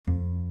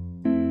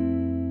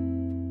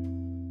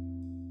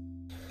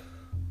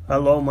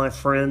Hello, my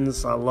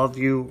friends. I love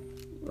you,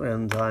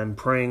 and I'm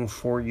praying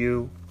for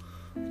you.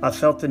 I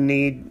felt the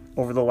need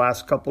over the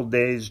last couple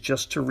days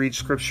just to read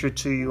scripture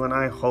to you, and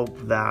I hope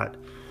that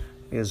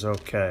is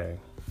okay.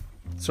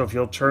 So if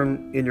you'll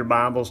turn in your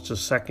Bibles to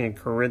 2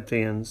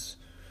 Corinthians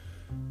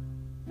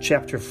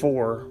chapter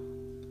 4,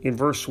 in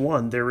verse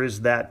 1, there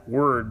is that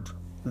word,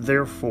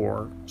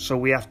 therefore. So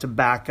we have to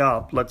back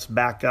up. Let's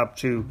back up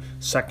to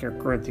 2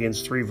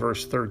 Corinthians 3,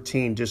 verse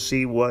 13 to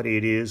see what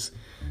it is,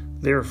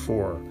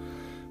 therefore.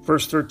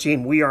 Verse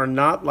 13, we are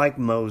not like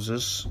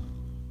Moses,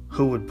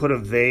 who would put a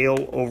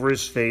veil over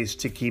his face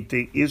to keep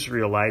the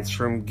Israelites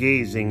from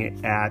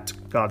gazing at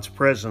God's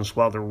presence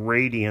while the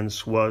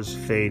radiance was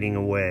fading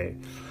away.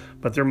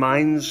 But their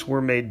minds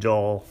were made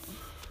dull.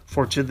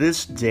 For to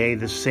this day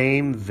the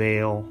same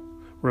veil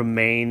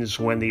remains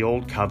when the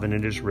old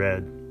covenant is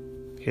read.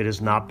 It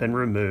has not been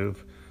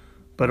removed,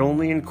 but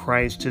only in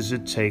Christ is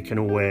it taken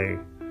away.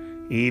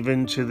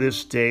 Even to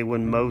this day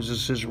when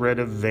Moses is read,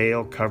 a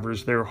veil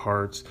covers their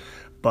hearts.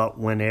 But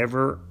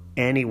whenever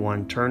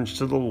anyone turns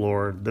to the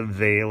Lord, the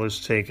veil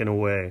is taken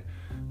away.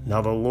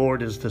 Now the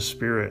Lord is the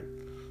Spirit.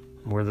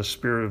 Where the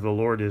Spirit of the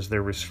Lord is,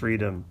 there is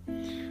freedom.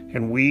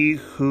 And we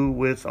who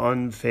with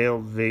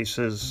unveiled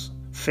faces,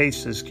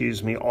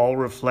 all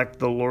reflect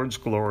the Lord's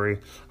glory,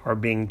 are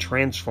being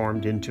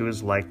transformed into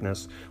his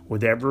likeness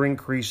with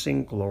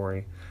ever-increasing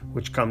glory,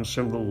 which comes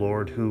from the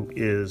Lord who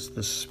is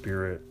the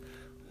Spirit.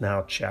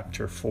 Now,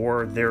 chapter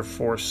 4,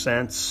 therefore,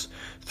 since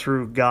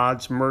through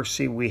God's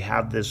mercy we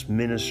have this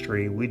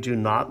ministry, we do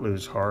not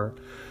lose heart.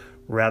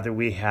 Rather,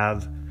 we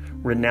have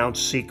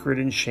renounced secret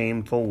and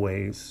shameful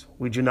ways.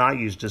 We do not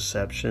use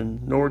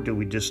deception, nor do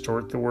we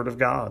distort the word of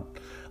God.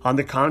 On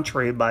the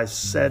contrary, by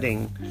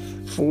setting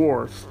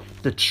forth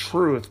the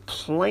truth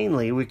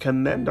plainly, we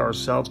commend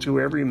ourselves to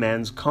every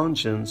man's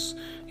conscience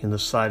in the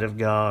sight of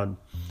God.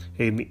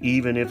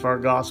 Even if our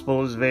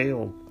gospel is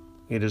veiled,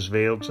 it is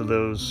veiled to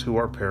those who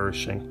are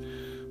perishing.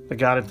 The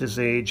God of this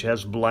age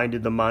has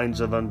blinded the minds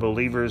of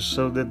unbelievers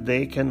so that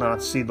they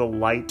cannot see the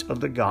light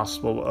of the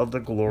gospel of the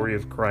glory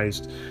of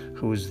Christ,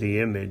 who is the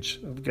image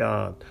of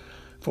God.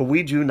 For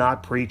we do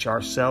not preach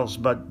ourselves,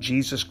 but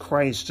Jesus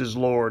Christ is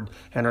Lord,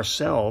 and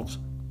ourselves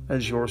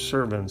as your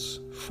servants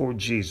for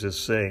Jesus'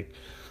 sake.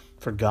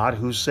 For God,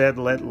 who said,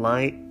 "Let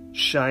light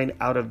shine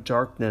out of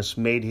darkness,"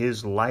 made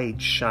his light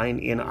shine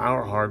in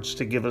our hearts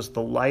to give us the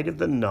light of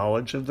the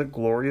knowledge of the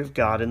glory of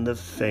God in the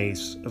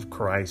face of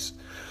Christ.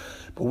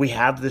 But we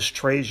have this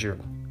treasure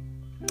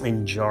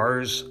in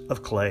jars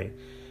of clay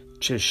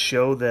to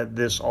show that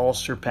this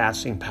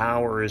all-surpassing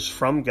power is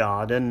from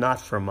God and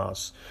not from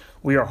us.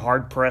 We are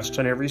hard-pressed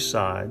on every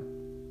side,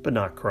 but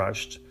not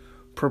crushed,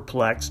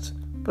 perplexed,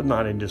 but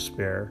not in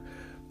despair,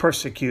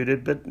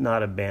 persecuted, but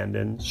not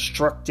abandoned,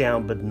 struck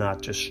down, but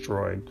not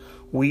destroyed.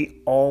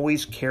 We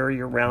always carry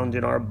around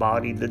in our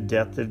body the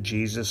death of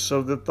Jesus,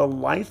 so that the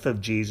life of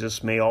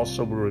Jesus may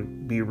also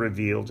be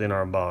revealed in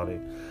our body.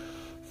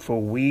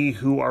 For we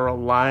who are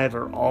alive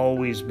are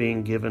always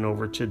being given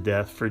over to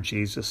death for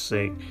Jesus'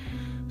 sake,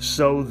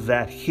 so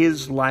that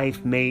his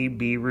life may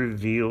be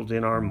revealed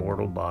in our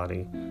mortal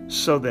body.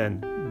 So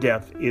then,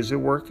 death is at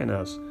work in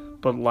us,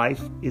 but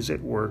life is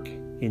at work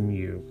in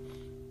you.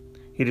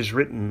 It is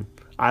written,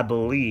 I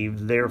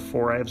believe,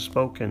 therefore I have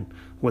spoken.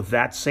 With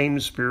that same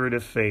spirit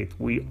of faith,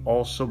 we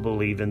also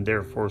believe and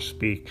therefore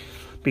speak,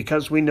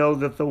 because we know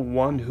that the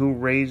one who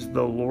raised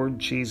the Lord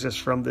Jesus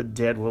from the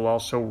dead will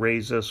also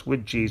raise us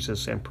with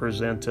Jesus and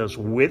present us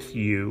with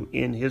you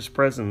in his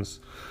presence.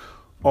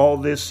 All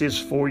this is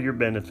for your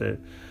benefit,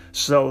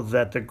 so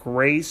that the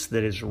grace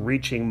that is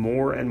reaching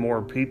more and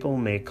more people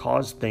may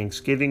cause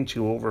thanksgiving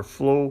to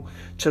overflow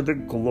to the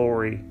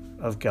glory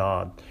of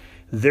God.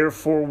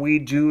 Therefore we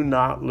do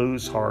not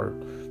lose heart.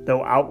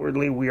 Though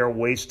outwardly we are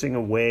wasting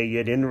away,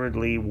 yet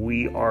inwardly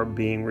we are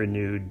being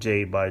renewed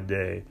day by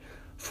day.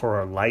 For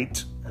our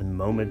light and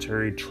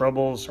momentary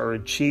troubles are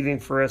achieving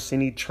for us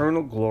an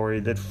eternal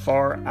glory that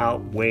far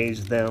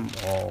outweighs them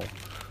all.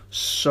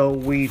 So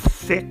we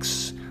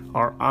fix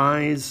our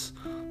eyes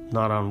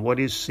not on what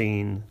is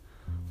seen,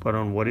 but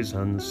on what is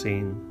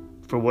unseen.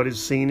 For what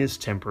is seen is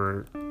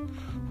temporary,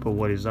 but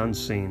what is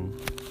unseen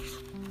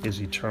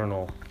is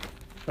eternal.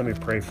 Let me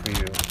pray for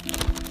you.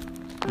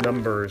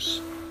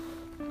 Numbers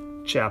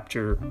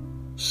chapter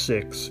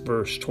 6,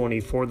 verse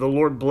 24. The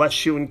Lord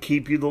bless you and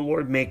keep you. The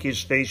Lord make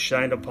his face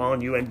shine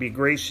upon you and be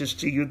gracious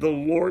to you. The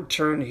Lord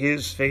turn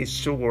his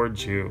face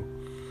towards you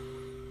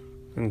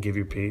and give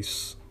you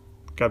peace.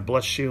 God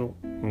bless you,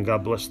 and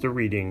God bless the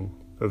reading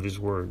of his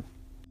word.